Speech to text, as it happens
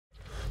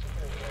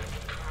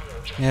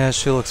Yeah,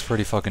 she looks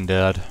pretty fucking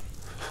dead.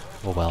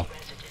 Oh well.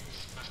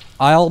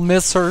 I'll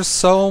miss her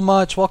so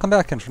much! Welcome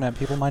back, Internet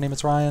people. My name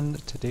is Ryan.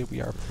 Today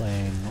we are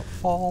playing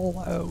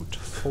Fallout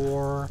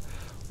 4.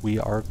 We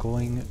are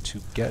going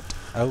to get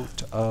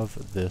out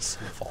of this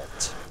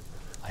vault.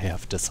 I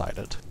have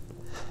decided.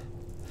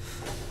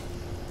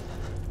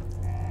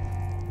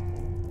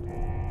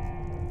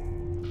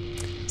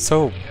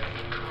 So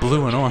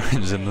blue and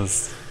orange in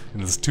this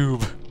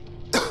tube.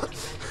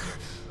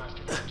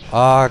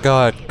 Ah,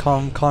 God,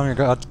 calm your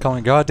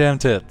goddamn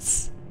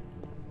tits,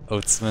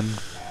 Oatsman.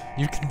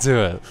 You can do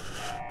it.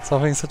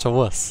 Stop being such a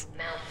wuss.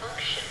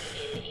 Malfunction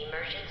in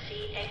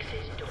emergency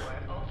exit door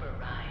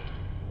override.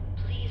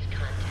 Please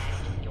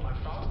contact your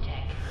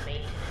Vault-Tec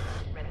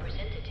maintenance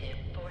representative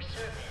for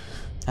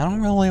service. I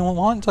don't really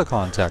want to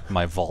contact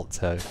my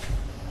Vault-Tec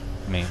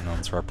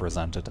maintenance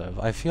representative.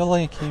 I feel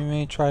like he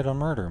may try to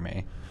murder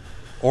me.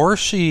 Or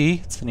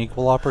she. It's an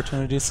equal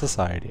opportunity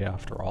society,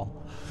 after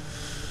all.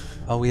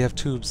 Oh, we have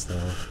tubes,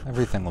 though.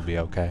 Everything will be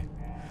okay.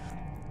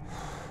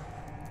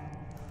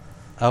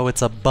 Oh,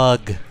 it's a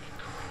bug.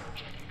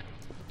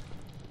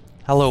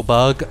 Hello,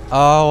 bug.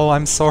 Oh,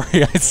 I'm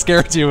sorry. I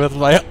scared you with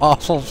my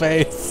awful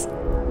face.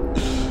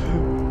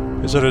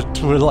 I should have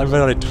twiddled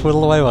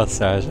my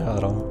mustache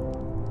at him.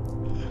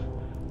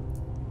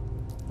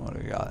 What do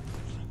we got?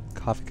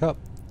 Coffee cup.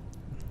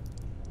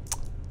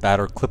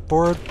 Battered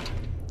clipboard.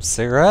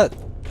 Cigarette.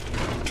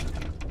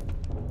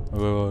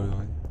 Wait.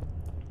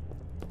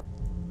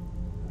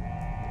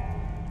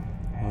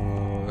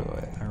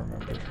 I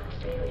remember.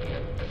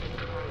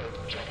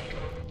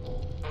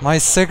 My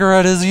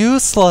cigarette is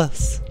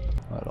useless!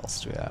 What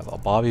else do we have? A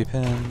bobby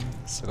pin,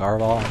 cigar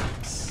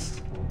box,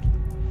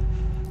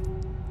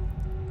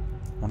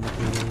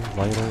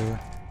 lighter.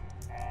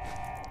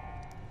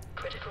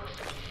 Critical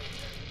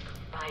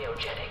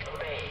biogenic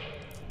array.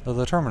 Oh,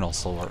 the terminal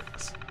still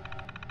works.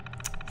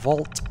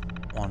 Vault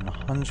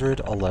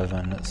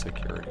 111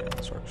 security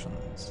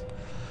instructions.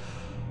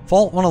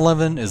 Vault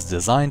 111 is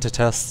designed to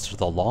test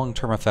the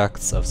long-term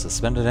effects of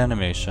suspended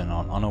animation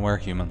on unaware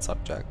human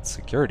subjects.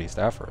 Security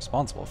staff are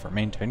responsible for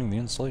maintaining the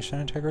installation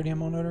integrity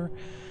and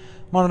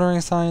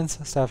monitoring signs,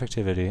 staff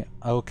activity.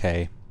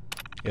 Okay,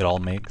 it all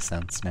makes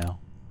sense now.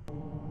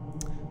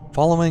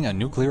 Following a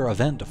nuclear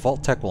event,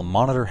 Vault-Tec will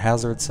monitor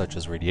hazards such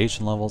as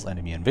radiation levels,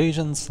 enemy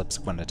invasions,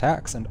 subsequent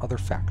attacks, and other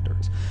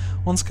factors.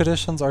 Once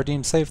conditions are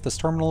deemed safe, this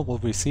terminal will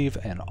receive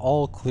an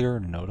all-clear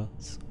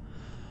notice.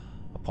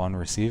 Upon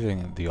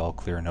receiving the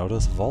all-clear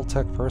notice,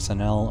 Vault-Tec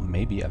personnel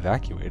may be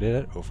evacuated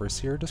at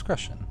overseer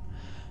discretion.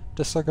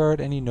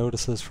 Disregard any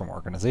notices from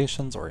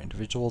organizations or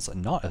individuals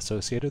not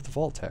associated with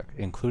Vault-Tec,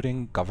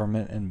 including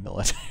government and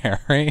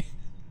military.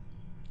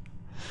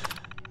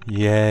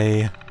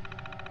 Yay.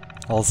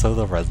 Also,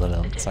 the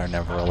residents are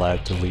never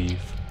allowed to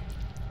leave.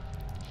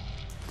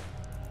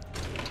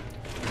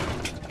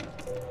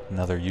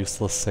 Another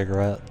useless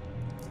cigarette.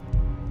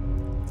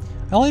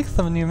 I like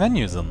the new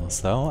menus in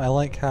this, though. I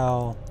like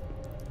how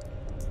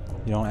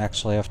you don't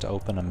actually have to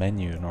open a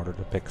menu in order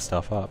to pick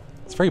stuff up.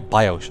 It's very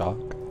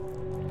BioShock.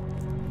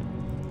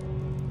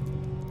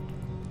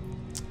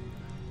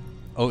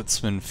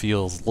 Oatsman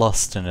feels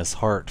lust in his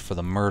heart for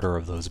the murder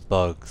of those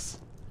bugs.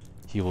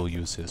 He will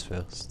use his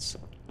fists.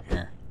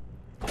 Here.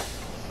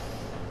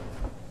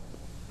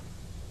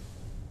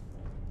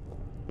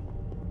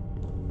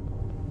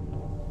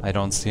 I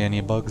don't see any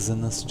bugs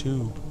in this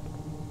tube.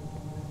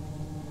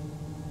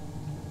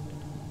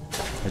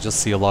 I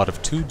just see a lot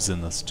of tubes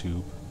in this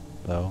tube,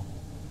 though.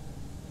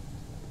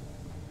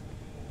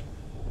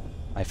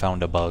 I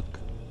found a bug.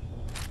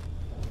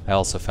 I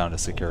also found a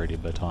security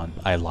baton.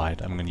 I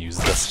lied. I'm gonna use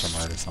this to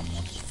murder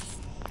someone.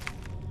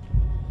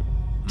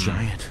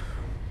 Giant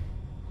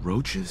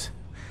roaches?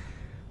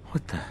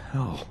 What the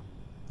hell?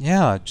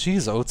 Yeah,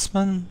 geez,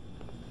 Oatsman.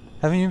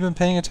 Haven't you been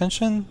paying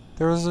attention?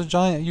 There was a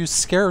giant, you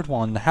scared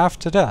one half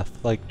to death,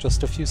 like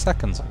just a few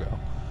seconds ago.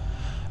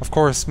 Of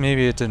course,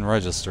 maybe it didn't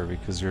register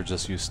because you're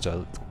just used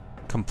to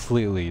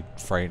completely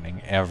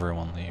frightening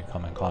everyone that you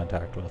come in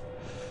contact with.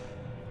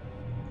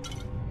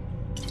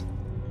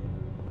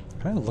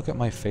 Can I look at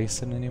my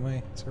face in any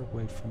way? Is there a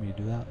way for me to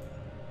do that?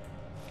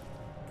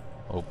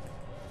 Oh.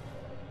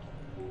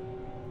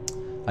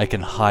 I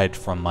can hide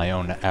from my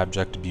own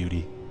abject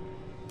beauty.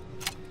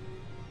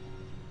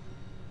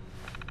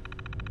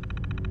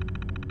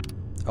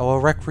 Oh, a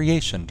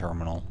recreation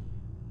terminal.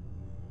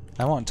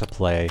 I want to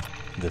play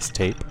this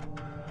tape.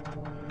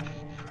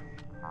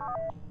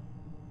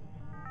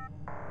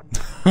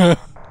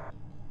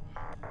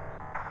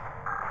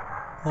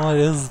 What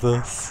is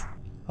this?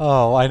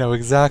 Oh, I know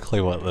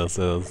exactly what this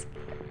is.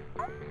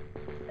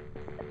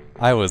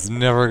 I was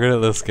never good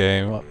at this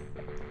game.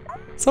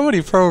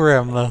 Somebody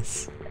programmed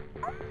this.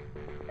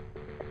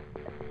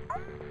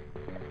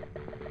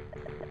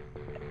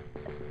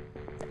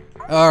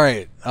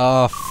 Alright.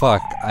 Oh,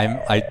 fuck.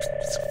 I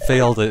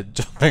failed at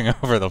jumping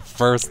over the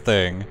first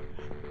thing.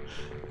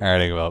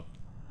 Alright, I give up.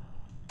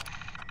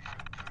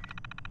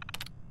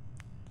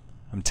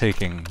 I'm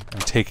taking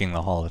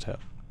the holotip,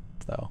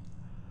 though.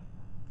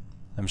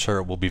 I'm sure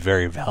it will be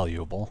very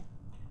valuable.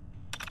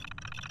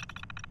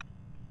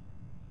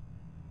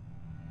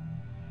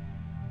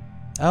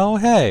 Oh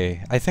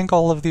hey, I think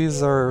all of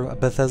these are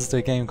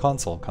Bethesda game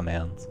console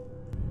commands.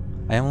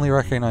 I only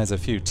recognize a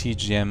few.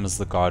 TGM is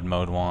the God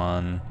mode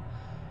one,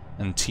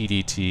 and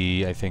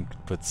TDT I think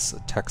puts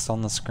text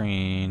on the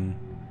screen.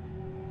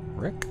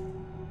 Rick?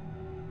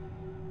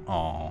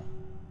 Aw.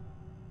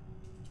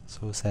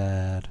 So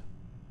sad.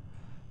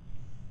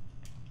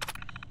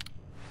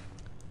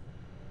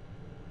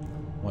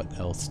 What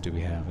else do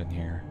we have in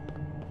here?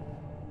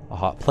 A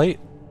hot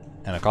plate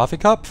and a coffee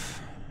cup?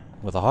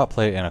 With a hot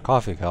plate and a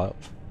coffee cup,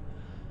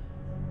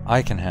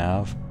 I can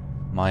have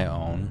my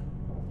own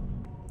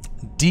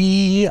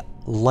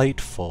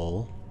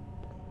delightful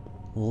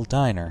little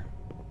diner.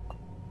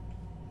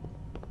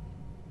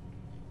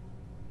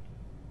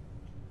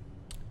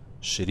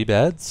 Shitty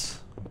beds.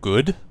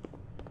 Good.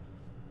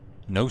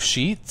 No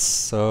sheets,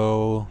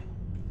 so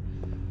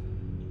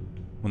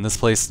when this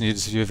place needed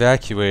to be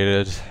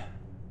evacuated,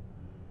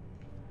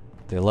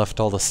 they left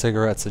all the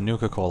cigarettes and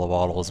Nuka-Cola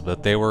bottles,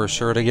 but they were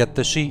sure to get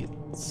the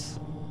sheets.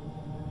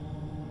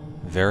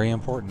 Very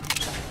important.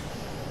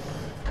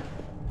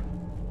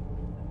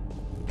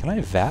 Can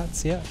I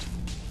VATS yet?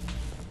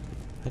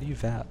 How do you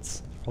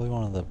VATS? Probably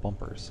one of the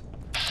bumpers.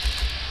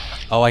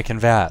 Oh, I can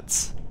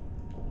VATS.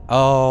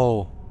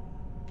 Oh.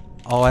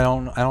 Oh, I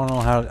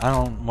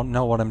don't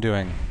know what I'm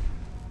doing.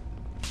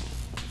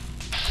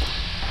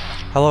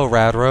 Hello,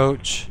 Rad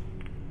Roach.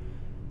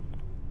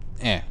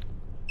 Eh.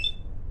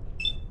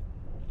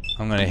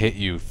 I'm gonna hit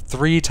you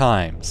 3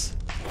 times.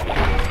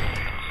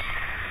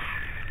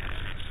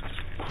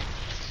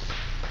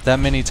 That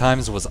many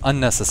times was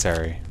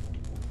unnecessary.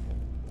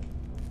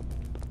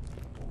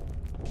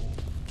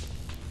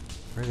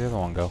 Where'd the other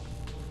one go?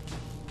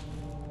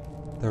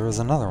 There was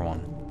another one.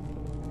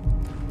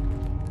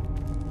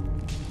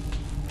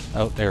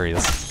 Oh, there he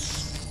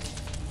is.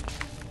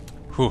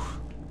 Whew.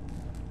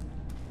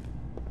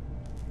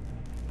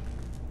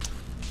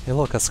 Hey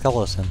look, a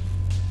skeleton.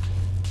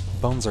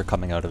 Bones are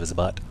coming out of his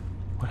butt.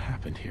 What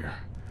happened here?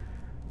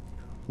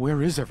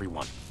 Where is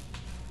everyone?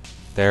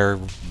 They're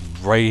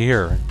right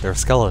here. They're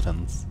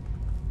skeletons.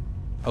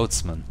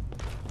 Oatsman.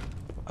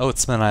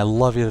 Oatsman, I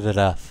love you to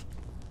death.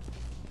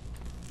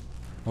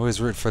 Always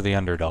root for the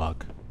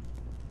underdog.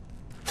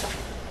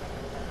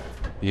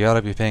 You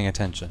gotta be paying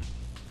attention.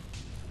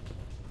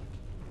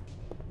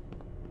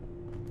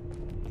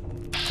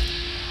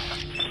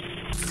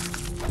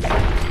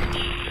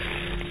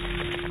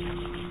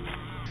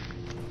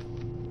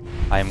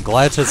 I am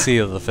glad to see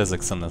that the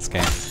physics in this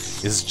game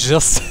is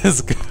just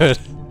as good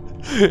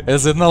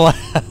as in the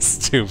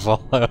last 2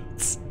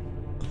 Fallouts.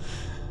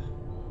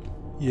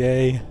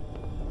 Yay.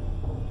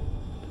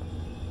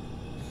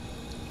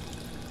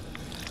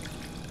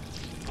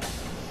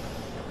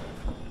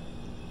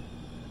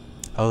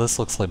 Oh, this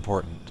looks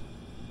important.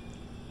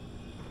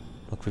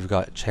 Look, we've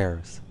got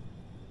chairs.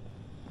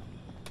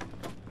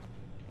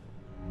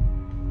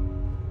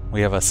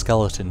 We have a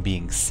skeleton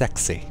being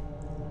sexy.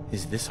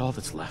 Is this all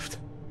that's left?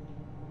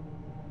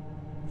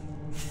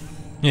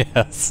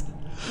 Yes.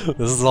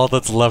 This is all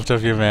that's left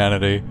of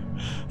humanity.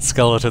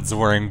 Skeletons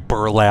wearing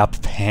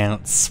burlap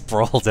pants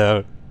sprawled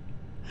out.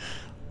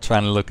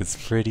 Trying to look as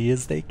pretty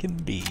as they can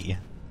be.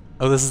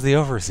 Oh, this is the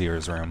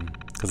Overseer's room.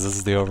 Because this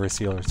is the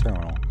Overseer's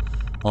terminal.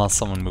 Unless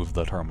someone moved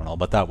the terminal,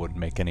 but that wouldn't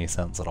make any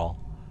sense at all.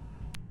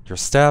 Your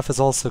staff is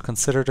also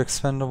considered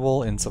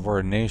expendable.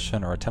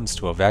 Insubordination or attempts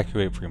to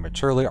evacuate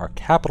prematurely are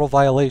capital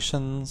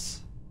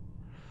violations.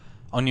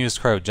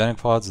 Unused cryogenic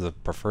pods are the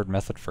preferred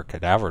method for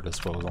cadaver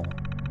disposal.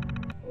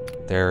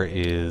 There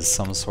is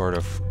some sort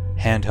of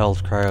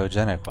handheld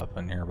cryogenic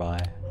weapon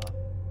nearby.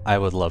 I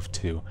would love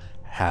to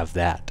have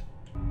that.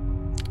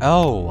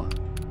 Oh!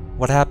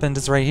 What happened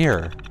is right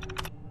here.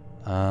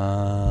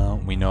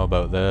 We know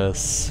about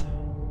this.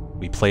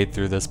 We played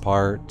through this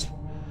part.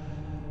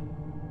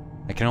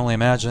 I can only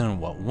imagine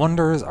what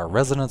wonders our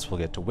residents will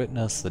get to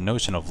witness. The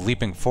notion of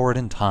leaping forward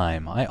in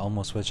time. I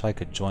almost wish I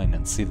could join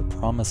and see the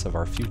promise of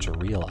our future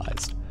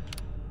realized.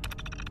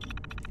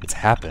 It's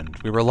happened.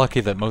 We were lucky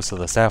that most of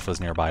the staff was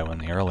nearby when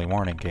the early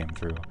warning came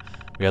through.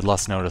 We had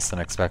less notice than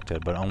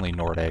expected, but only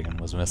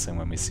Nordhagen was missing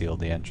when we sealed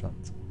the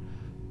entrance.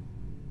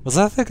 Was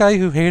that the guy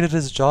who hated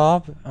his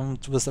job and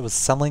was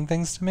selling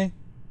things to me?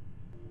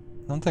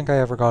 I don't think I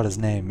ever got his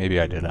name. Maybe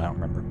I did, I don't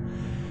remember.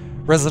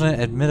 Resident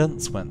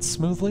admittance went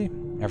smoothly.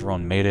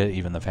 Everyone made it,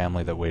 even the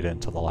family that waited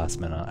until the last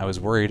minute. I was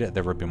worried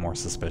there would be more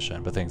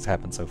suspicion, but things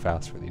happened so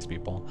fast for these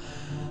people.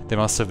 They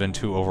must have been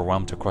too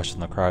overwhelmed to question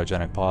the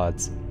cryogenic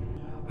pods.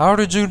 How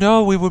did you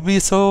know we would be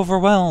so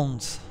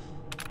overwhelmed?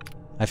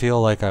 I feel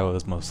like I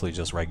was mostly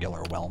just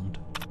regular whelmed.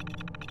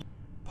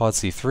 Pod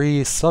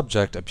C3,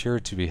 subject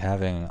appeared to be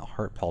having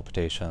heart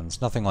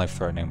palpitations, nothing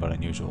life-threatening but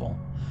unusual.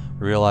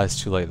 We realized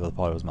too late that the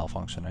pod was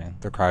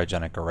malfunctioning. The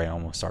cryogenic array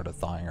almost started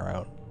thawing her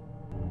out.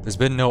 There's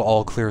been no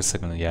all-clear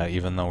signal yet,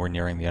 even though we're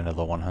nearing the end of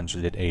the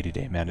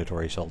 180-day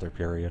mandatory shelter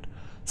period.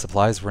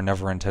 Supplies were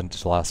never intended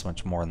to last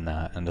much more than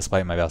that, and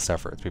despite my best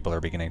efforts, people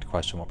are beginning to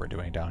question what we're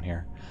doing down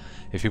here.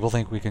 If people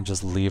think we can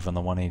just leave when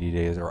the 180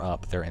 days are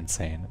up, they're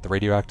insane. The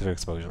radioactive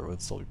exposure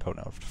would still be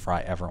potent enough to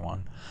fry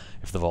everyone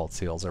if the vault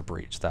seals are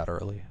breached that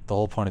early. The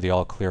whole point of the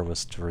all-clear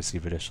was to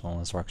receive additional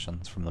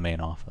instructions from the main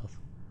office.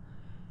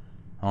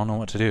 I don't know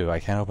what to do. I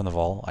can't open the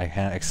vault. I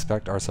can't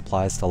expect our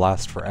supplies to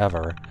last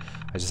forever.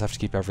 I just have to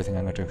keep everything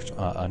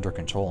under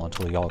control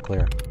until the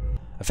all-clear.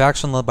 A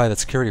faction led by the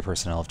security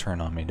personnel have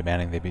turned on me,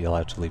 demanding they be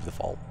allowed to leave the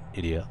vault.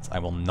 Idiots. I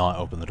will not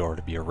open the door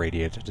to be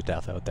irradiated to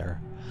death out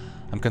there.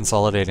 I'm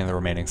consolidating the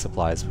remaining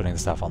supplies, putting the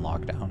stuff on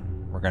lockdown.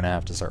 We're gonna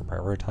have to start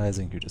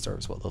prioritizing who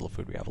deserves what little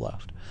food we have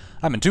left.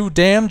 I'm too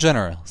damn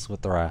generous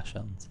with the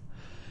rations.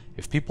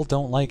 If people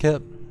don't like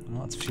it,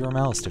 well, it's fewer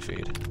mouths to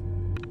feed.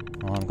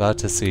 Well, I'm glad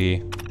to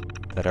see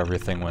that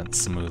everything went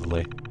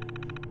smoothly.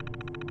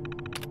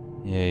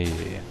 Yay.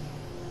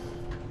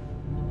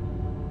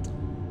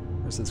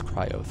 Where's this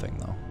cryo thing,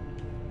 though?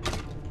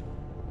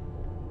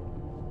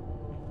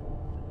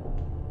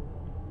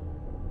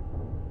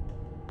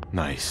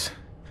 Nice.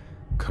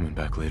 Coming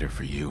back later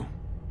for you.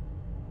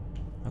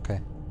 Okay.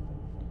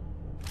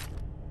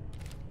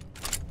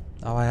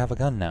 Oh, I have a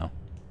gun now.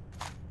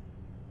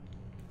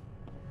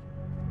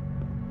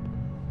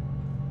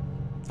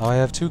 Oh, I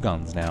have 2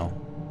 guns now.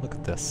 Look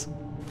at this.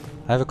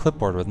 I have a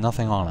clipboard with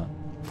nothing on it.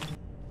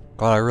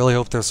 God, I really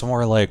hope there's some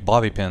more, like,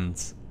 bobby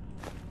pins.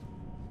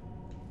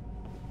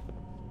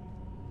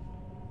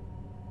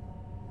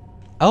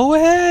 Oh,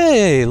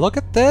 hey! Look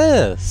at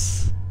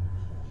this!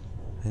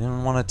 I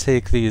didn't want to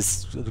take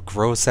these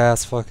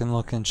gross-ass fucking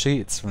looking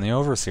sheets from the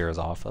Overseer's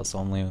office,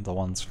 only the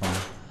ones from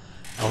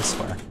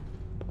elsewhere.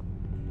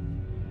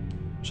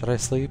 Should I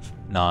sleep?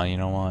 Nah, you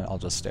know what? I'll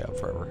just stay up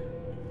forever.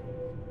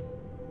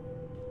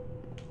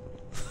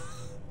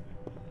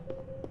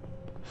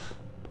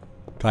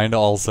 That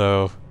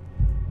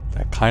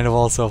kind of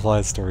also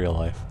applies to real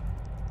life.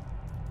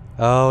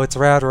 Oh, it's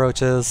rad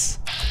roaches.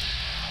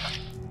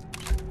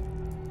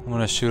 I'm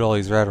gonna shoot all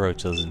these rad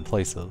roaches in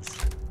places.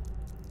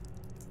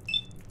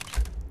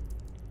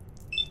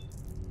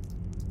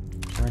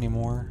 Is there any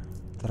more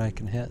that I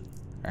can hit?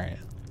 Alright,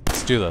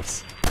 let's do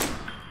this.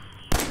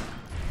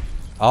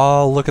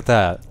 Oh, look at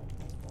that.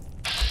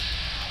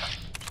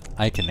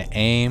 I can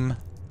aim.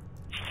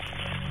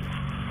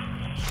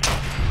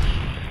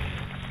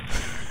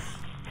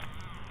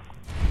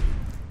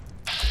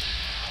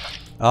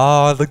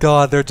 Oh, the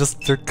god, they're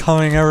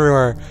coming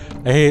everywhere.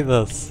 I hate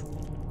this.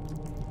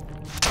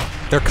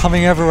 They're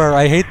coming everywhere.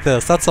 I hate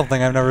this. That's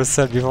something I've never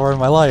said before in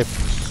my life.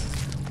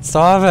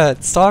 Stop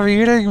it. Stop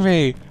eating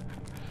me.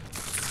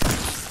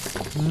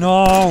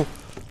 No.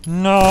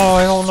 No,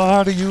 I don't know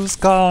how to use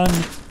gun.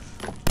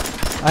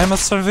 I'm a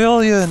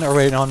civilian. Or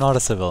wait, no, I'm not a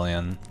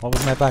civilian. What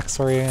was my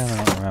backstory again?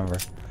 I don't remember.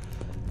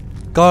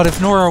 God, if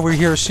Nora were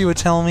here, she would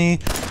tell me.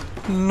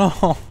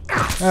 No.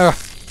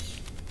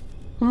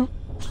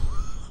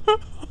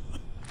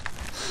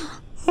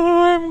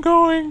 I'm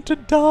going to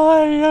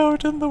die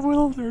out in the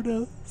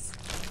wilderness.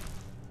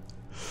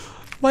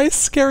 My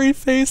scary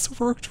face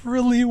worked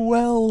really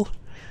well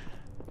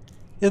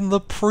in the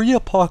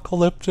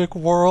pre-apocalyptic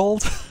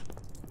world.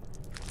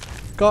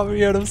 Got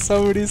me out of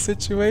so many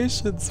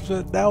situations,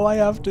 but now I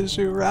have to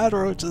shoot rad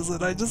roaches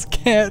and I just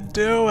can't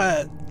do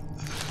it.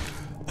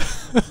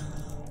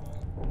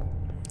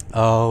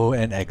 Oh,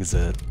 an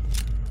exit.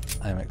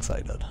 I'm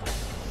excited.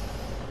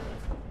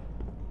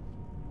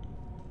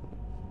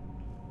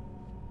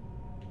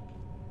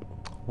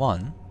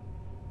 One,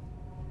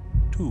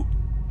 two.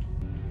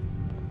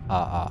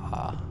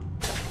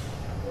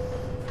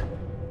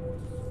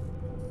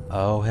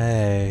 Oh,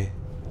 hey.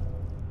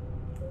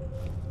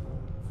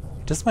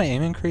 Does my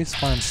aim increase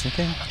when I'm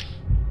sneaking?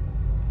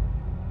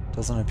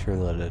 Doesn't appear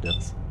that it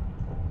is.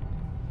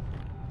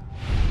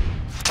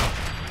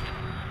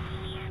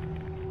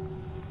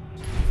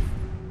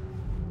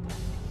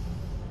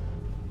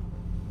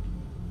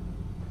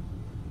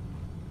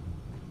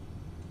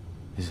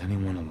 Is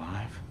anyone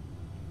alive?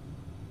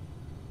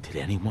 Did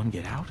anyone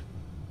get out?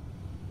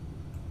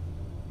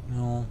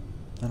 No,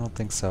 I don't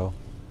think so.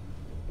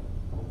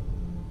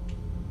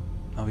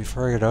 Oh,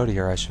 before I get out of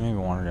here, I should maybe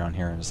wander down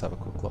here and just have a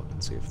quick look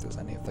and see if there's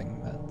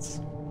anything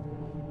that's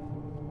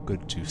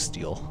good to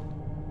steal.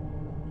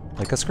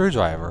 Like a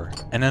screwdriver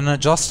and an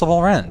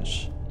adjustable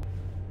wrench.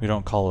 We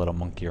don't call it a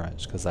monkey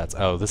wrench because that's...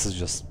 Oh, this is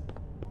just...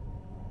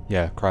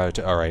 Yeah,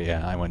 alright,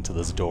 yeah, I went to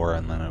this door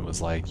and then it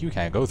was like, you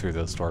can't go through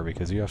this door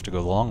because you have to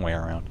go the long way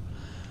around.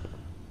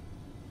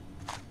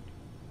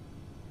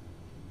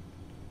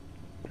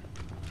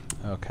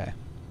 Okay,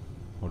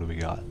 what do we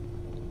got?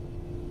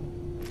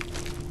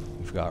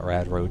 We've got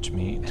rad roach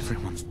meat.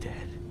 Everyone's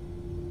dead.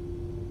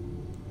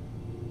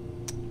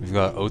 We've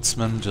got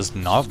Oatsman just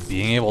not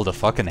being able to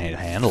fucking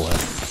handle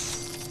it.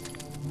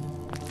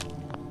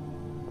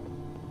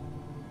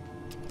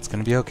 It's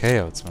gonna be okay,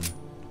 Oatsman.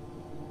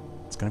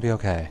 It's gonna be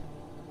okay.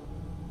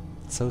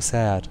 It's so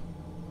sad.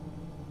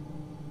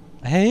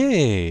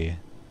 Hey!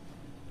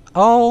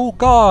 Oh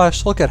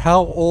gosh, look at how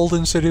old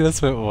and shitty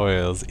this Pip-Boy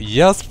is.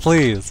 Yes,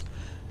 please!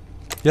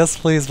 Yes,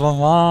 please,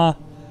 Mama!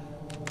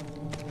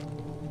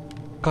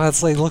 God,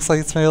 it's like, looks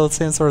like it's made of the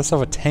same sort of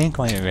stuff a tank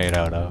might be made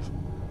out of.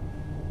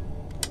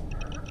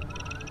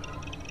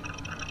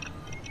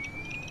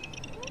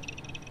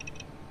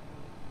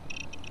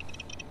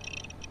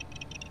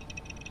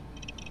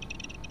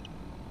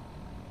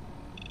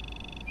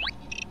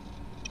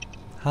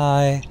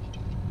 Hi.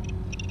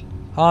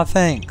 Aw,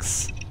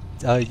 thanks.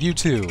 You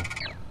too.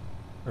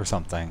 Or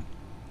something.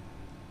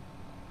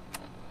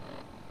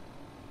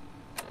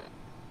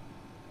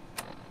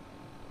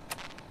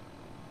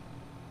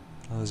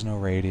 Oh, there's no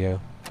radio.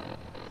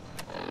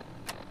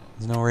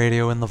 There's no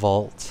radio in the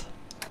vault.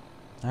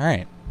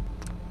 Alright.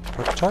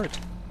 Perk chart.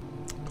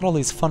 Look at all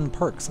these fun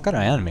perks. Look how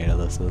animated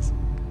this is.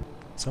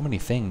 So many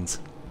things.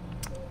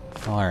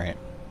 Alright.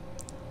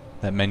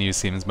 That menu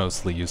seems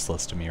mostly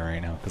useless to me right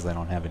now because I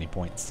don't have any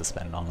points to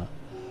spend on it.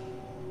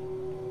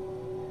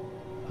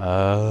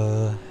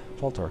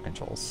 Vault door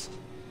controls.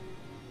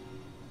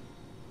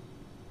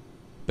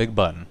 Big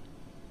button.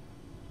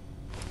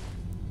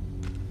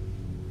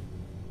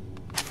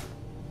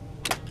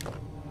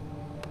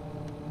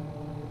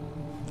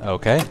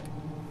 Okay.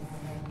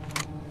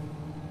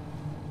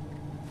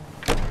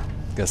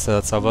 Guess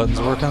that's how buttons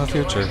work in the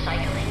future.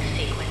 Cycling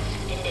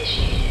sequence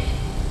initiated.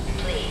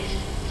 Please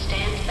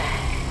stand back.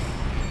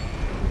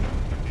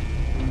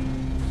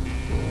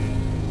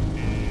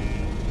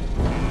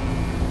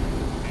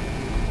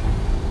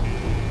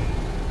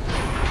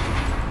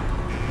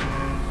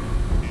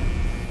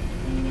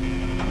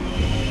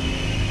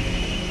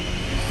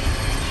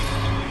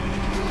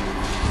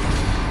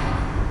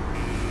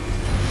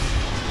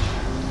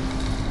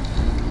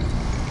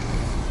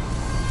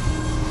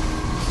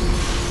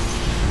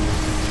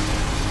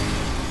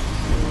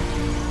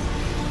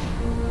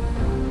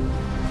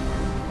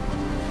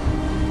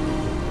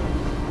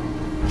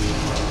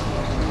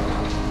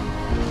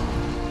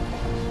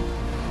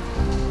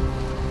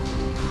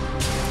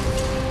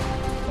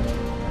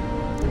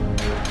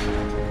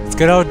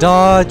 Get out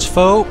Dodge,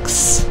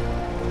 folks!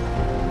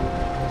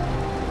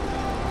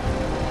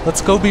 Let's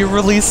go be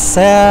really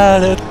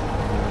sad at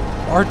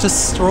our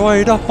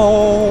destroyed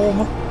home.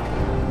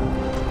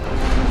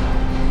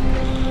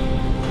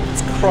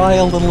 Let's cry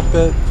a little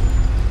bit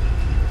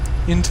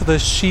into the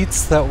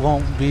sheets that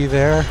won't be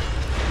there.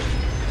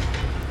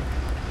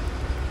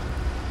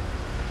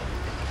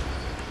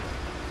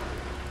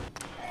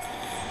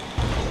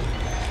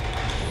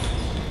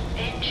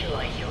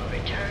 Enjoy your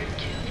return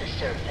to the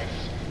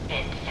surface.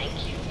 And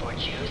thank you for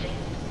choosing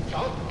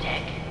Vault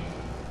Tech.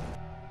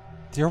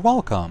 You're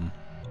welcome.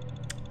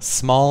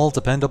 Small,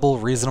 dependable,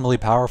 reasonably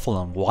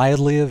powerful, and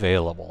widely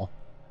available.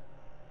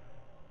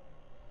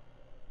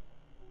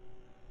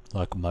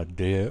 Like my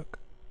dick.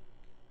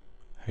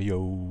 Hey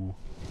yo.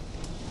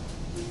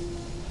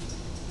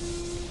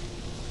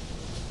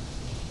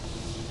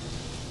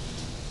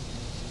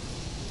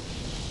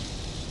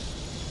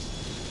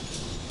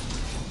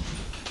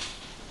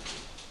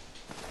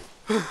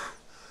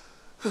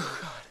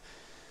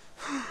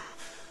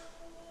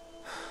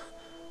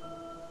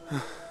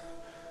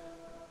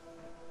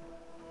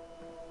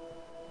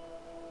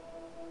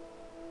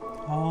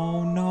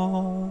 Oh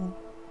no.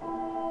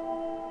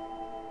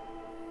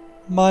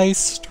 My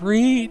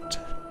street.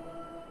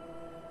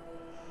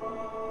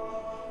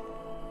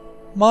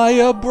 My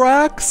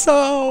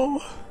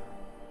Abraxo.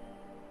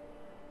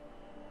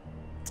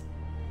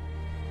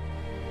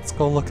 Let's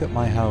go look at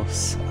my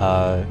house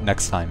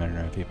next time,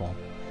 Internet people.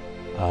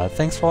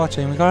 Thanks for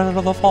watching. We got out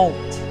of the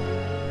vault.